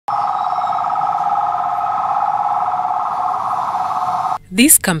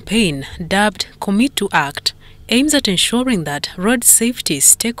This campaign, dubbed Commit to Act, aims at ensuring that road safety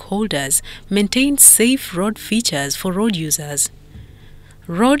stakeholders maintain safe road features for road users.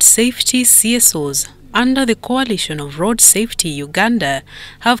 Road safety CSOs under the Coalition of Road Safety Uganda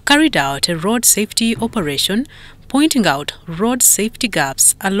have carried out a road safety operation pointing out road safety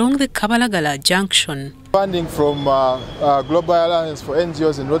gaps along the Kabalagala junction. Funding from Global Alliance for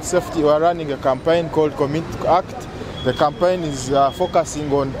NGOs in Road Safety, we are running a campaign called Commit to Act. The campaign is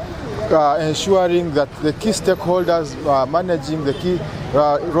focusing on ensuring that the key stakeholders managing the key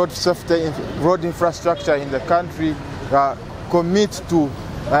road safety, road infrastructure in the country commit to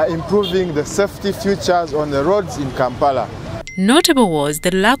improving the safety features on the roads in Kampala. Notable was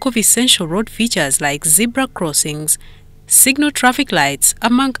the lack of essential road features like zebra crossings, signal traffic lights,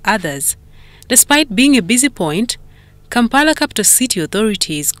 among others. Despite being a busy point, Kampala Capital City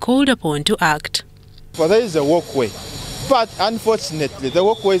authorities called upon to act. Well, there is a walkway, but unfortunately the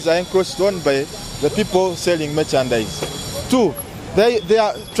walkways are encroached on by the people selling merchandise. Two, there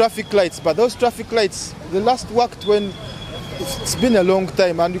are traffic lights, but those traffic lights, the last worked when it's been a long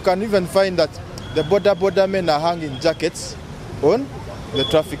time, and you can even find that the border men are hanging jackets on the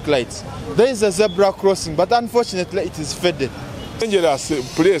traffic lights. There is a zebra crossing, but unfortunately it is faded.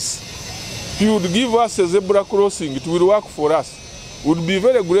 Dangerous place. If you would give us a zebra crossing, it will work for us. We would be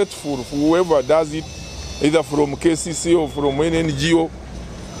very grateful for whoever does it, either from KCCA or from an NGO.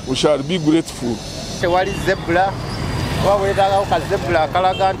 We shall be grateful. What is zebra? What is zebra?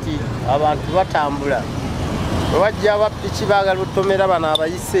 Kalaganti, abantu batambula. Wajja abapiki baagala otomera bano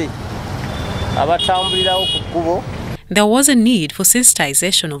abayise abatambulirawo ku kkubo. There was a need for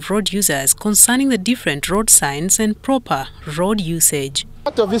sensitization of road users concerning the different road signs and proper road usage.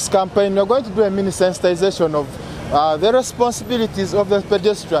 Part of this campaign, we are going to do a mini sensitization of the responsibilities of the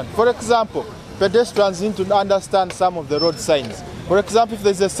pedestrian. For example, pedestrians need to understand some of the road signs. For example, if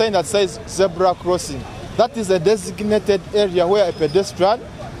there is a sign that says zebra crossing, that is a designated area where a pedestrian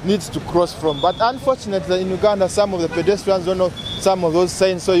needs to cross from. But unfortunately in Uganda, some of the pedestrians don't know some of those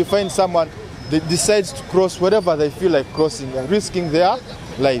signs, so you find someone that decides to cross wherever they feel like crossing and risking their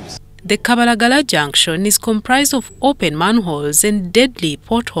lives. The Kabalagala junction is comprised of open manholes and deadly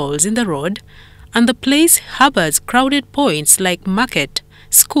potholes in the road, and the place harbors crowded points like market,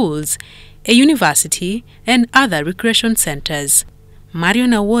 schools, a university and other recreation centers. Mario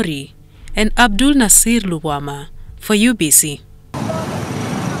Nawori and Abdul Nasir Lubwama for UBC.